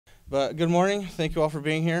But good morning. Thank you all for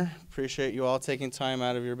being here. Appreciate you all taking time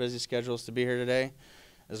out of your busy schedules to be here today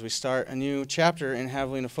as we start a new chapter in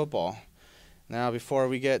Javelina Football. Now, before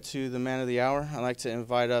we get to the man of the hour, I'd like to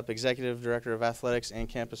invite up Executive Director of Athletics and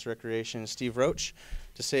Campus Recreation, Steve Roach,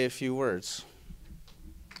 to say a few words.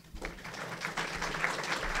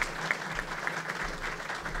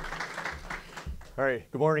 All right,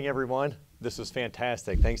 good morning, everyone. This was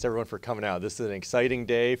fantastic. Thanks, everyone, for coming out. This is an exciting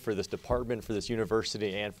day for this department, for this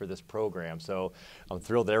university, and for this program. So I'm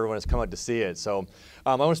thrilled that everyone has come out to see it. So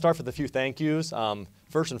I want to start with a few thank yous.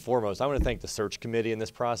 First and foremost, I want to thank the search committee in this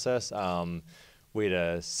process. We had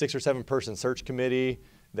a 6 or 7 person search committee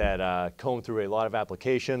that combed through a lot of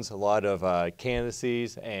applications, a lot of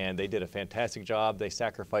candidacies, and they did a fantastic job. They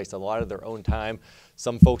sacrificed a lot of their own time.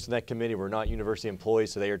 Some folks in that committee were not university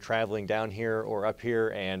employees, so they are traveling down here or up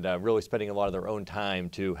here and really spending a lot of their own time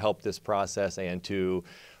to help this process and to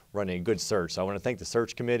run a good search. So I want to thank the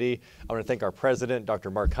search committee. I want to thank our president,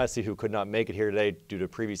 Dr. Mark Hussey, who could not make it here today due to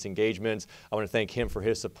previous engagements. I want to thank him for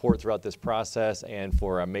his support throughout this process and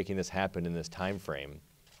for making this happen in this time frame.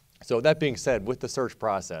 So that being said, with the search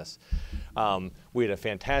process, we had a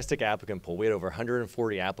fantastic applicant pool. We had over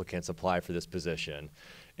 140 applicants apply for this position.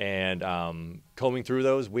 And combing through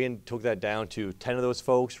those, we took that down to 10 of those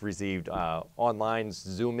folks received online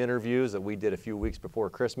Zoom interviews that we did a few weeks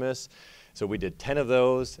before Christmas. So we did 10 of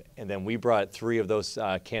those, and then we brought 3 of those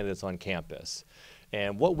candidates on campus.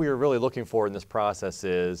 And what we were really looking for in this process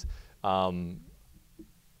is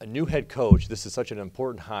a new head coach. This is such an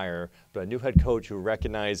important hire, but a new head coach who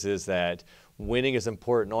recognizes that winning is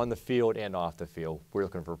important on the field and off the field. We're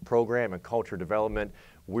looking for program and culture development.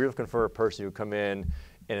 We're looking for a person who come in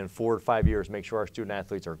and in 4 to 5 years make sure our student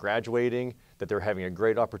athletes are graduating, that they're having a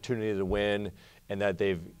great opportunity to win, and that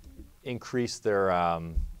they've increased their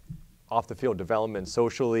off-the-field development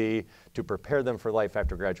socially to prepare them for life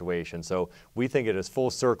after graduation. So we think it is full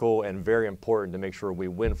circle and very important to make sure we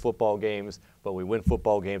win football games, but we win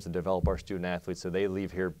football games and develop our student athletes so they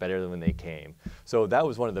leave here better than when they came. So that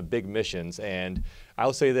was one of the big missions. And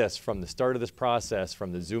I'll say this, from the start of this process,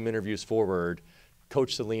 from the Zoom interviews forward,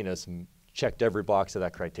 Coach Salinas checked every box of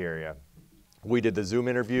that criteria. We did the Zoom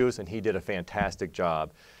interviews, and he did a fantastic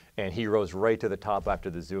job. And he rose right to the top after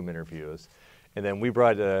the Zoom interviews. And then we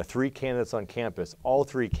brought 3 candidates on campus. All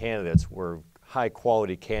 3 candidates were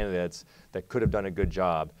high-quality candidates that could have done a good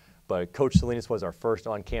job. But Coach Salinas was our first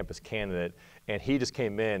on-campus candidate, and he just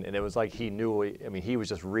came in, and it was like he knew, he was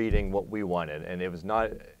just reading what we wanted. And it was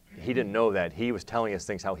not, he didn't know that. He was telling us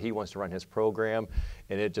things, how he wants to run his program,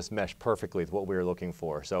 and it just meshed perfectly with what we were looking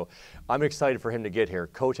for. So I'm excited for him to get here.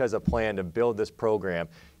 Coach has a plan to build this program.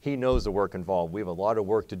 He knows the work involved. We have a lot of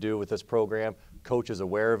work to do with this program. Coach is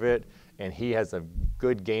aware of it, and he has a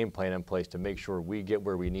good game plan in place to make sure we get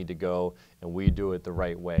where we need to go and we do it the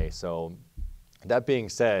right way. So that being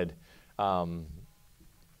said,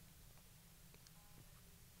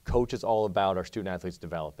 Coach is all about our student athletes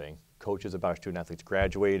developing. Coach is about our student athletes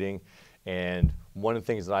graduating. And one of the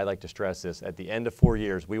things that I like to stress is at the end of 4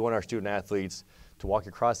 years, we want our student athletes to walk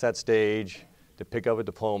across that stage, to pick up a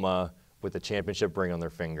diploma with a championship ring on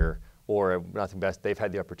their finger, or nothing best, they've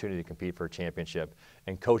had the opportunity to compete for a championship.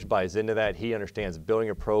 And Coach buys into that. He understands building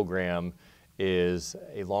a program is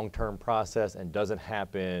a long-term process and doesn't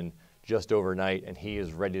happen just overnight, and he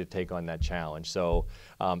is ready to take on that challenge. So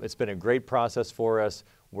it's been a great process for us.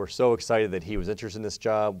 We're so excited that he was interested in this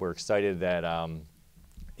job. We're excited that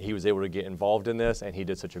he was able to get involved in this, and he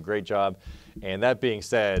did such a great job. And that being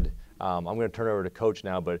said, I'm going to turn it over to Coach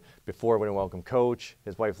now, but before I want to welcome Coach,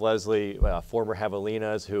 his wife Leslie, former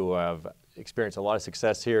Javelinas who have experienced a lot of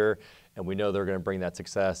success here, and we know they're going to bring that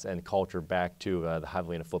success and culture back to the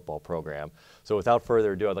Javelina football program. So without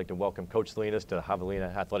further ado, I'd like to welcome Coach Salinas to the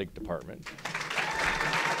Javelina Athletic Department.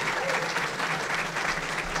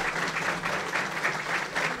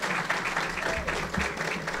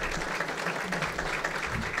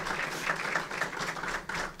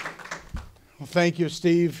 Well, thank you,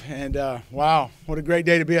 Steve, and wow, what a great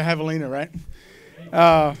day to be a Javelina, right?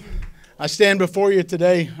 I stand before you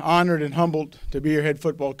today honored and humbled to be your head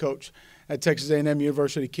football coach at Texas A&M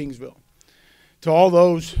University Kingsville. To all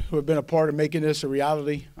those who have been a part of making this a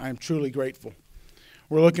reality, I am truly grateful.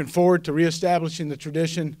 We're looking forward to reestablishing the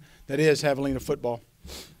tradition that is Javelina football.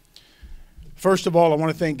 First of all, I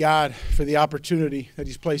want to thank God for the opportunity that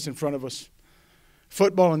He's placed in front of us.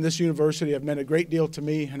 Football and this university have meant a great deal to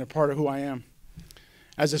me and a part of who I am.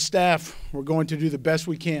 As a staff, we're going to do the best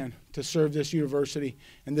we can to serve this university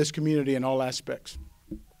and this community in all aspects.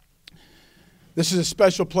 This is a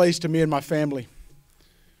special place to me and my family.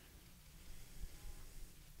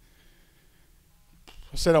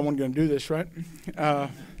 I said I wasn't going to do this, right?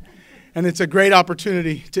 And it's a great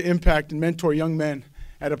opportunity to impact and mentor young men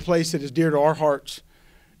at a place that is dear to our hearts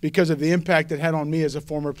because of the impact it had on me as a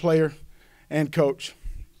former player and coach.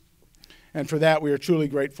 And for that, we are truly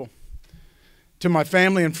grateful. To my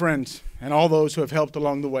family and friends and all those who have helped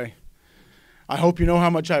along the way, I hope you know how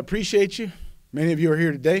much I appreciate you. Many of you are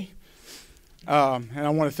here today, and I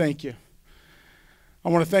want to thank you. I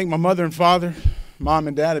want to thank my mother and father, mom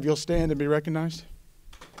and dad, if you'll stand and be recognized.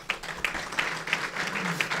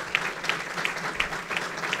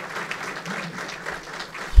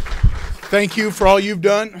 Thank you for all you've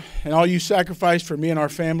done and all you sacrificed for me and our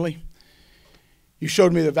family. You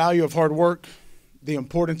showed me the value of hard work, the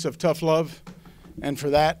importance of tough love, and for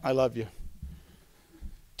that, I love you.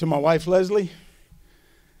 To my wife, Leslie,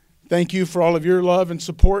 thank you for all of your love and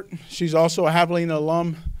support. She's also a Javelina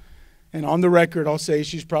alum, and on the record, I'll say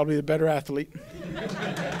she's probably the better athlete.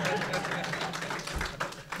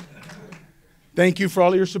 Thank you for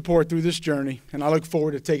all of your support through this journey, and I look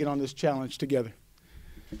forward to taking on this challenge together.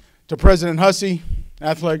 To President Hussey,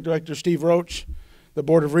 Athletic Director Steve Roach, the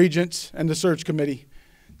Board of Regents, and the Search Committee,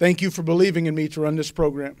 thank you for believing in me to run this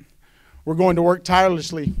program. We're going to work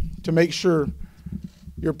tirelessly to make sure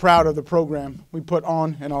you're proud of the program we put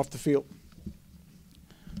on and off the field.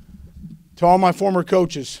 To all my former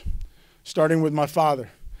coaches, starting with my father,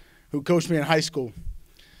 who coached me in high school,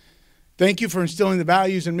 thank you for instilling the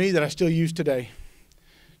values in me that I still use today.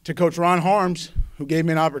 To Coach Ron Harms, who gave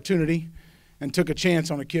me an opportunity and took a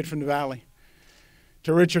chance on a kid from the Valley.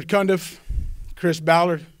 To Richard Cundiff, Chris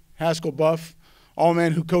Ballard, Haskell Buff, all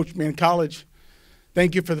men who coached me in college,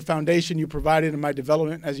 thank you for the foundation you provided in my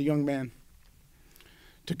development as a young man.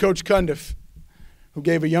 To Coach Cundiff, who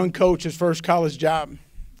gave a young coach his first college job.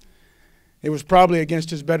 It was probably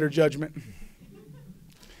against his better judgment.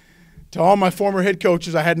 To all my former head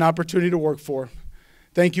coaches I had an opportunity to work for,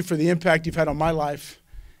 thank you for the impact you've had on my life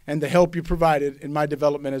and the help you provided in my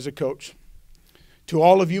development as a coach. To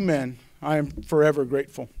all of you men, I am forever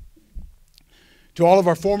grateful. To all of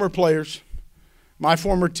our former players, my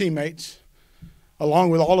former teammates,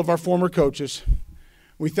 along with all of our former coaches,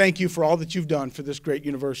 we thank you for all that you've done for this great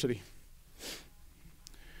university.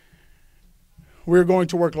 We're going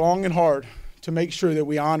to work long and hard to make sure that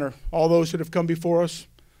we honor all those that have come before us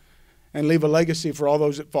and leave a legacy for all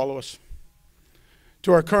those that follow us.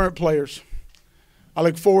 To our current players, I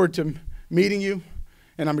look forward to meeting you,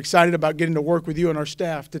 and I'm excited about getting to work with you and our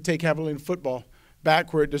staff to take Javelina football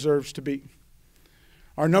back where it deserves to be.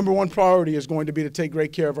 Our number one priority is going to be to take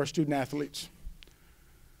great care of our student athletes.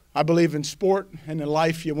 I believe in sport and in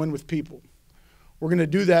life you win with people. We're going to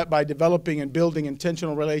do that by developing and building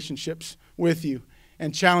intentional relationships with you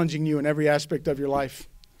and challenging you in every aspect of your life.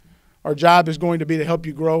 Our job is going to be to help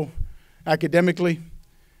you grow academically,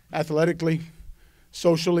 athletically,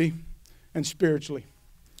 socially, and spiritually.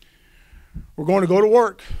 We're going to go to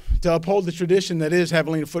work to uphold the tradition that is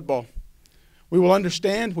Javelina football. We will all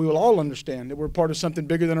understand that we're part of something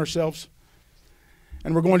bigger than ourselves.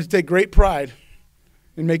 And we're going to take great pride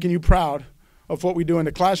in making you proud of what we do in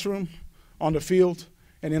the classroom, on the field,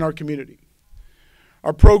 and in our community.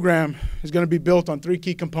 Our program is going to be built on 3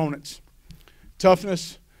 key components: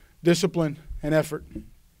 toughness, discipline, and effort.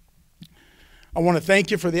 I want to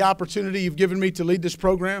thank you for the opportunity you've given me to lead this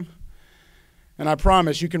program. And I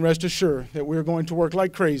promise you can rest assured that we're going to work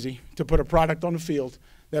like crazy to put a product on the field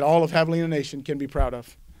that all of Javelina Nation can be proud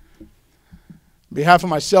of. On behalf of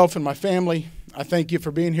myself and my family, I thank you for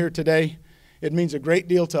being here today. It means a great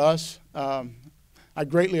deal to us. I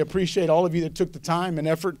greatly appreciate all of you that took the time and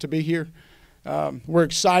effort to be here. We're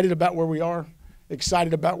excited about where we are,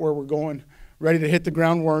 excited about where we're going, ready to hit the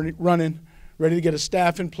ground running, ready to get a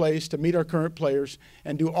staff in place to meet our current players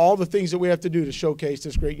and do all the things that we have to do to showcase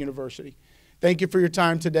this great university. Thank you for your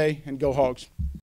time today, and go Hogs.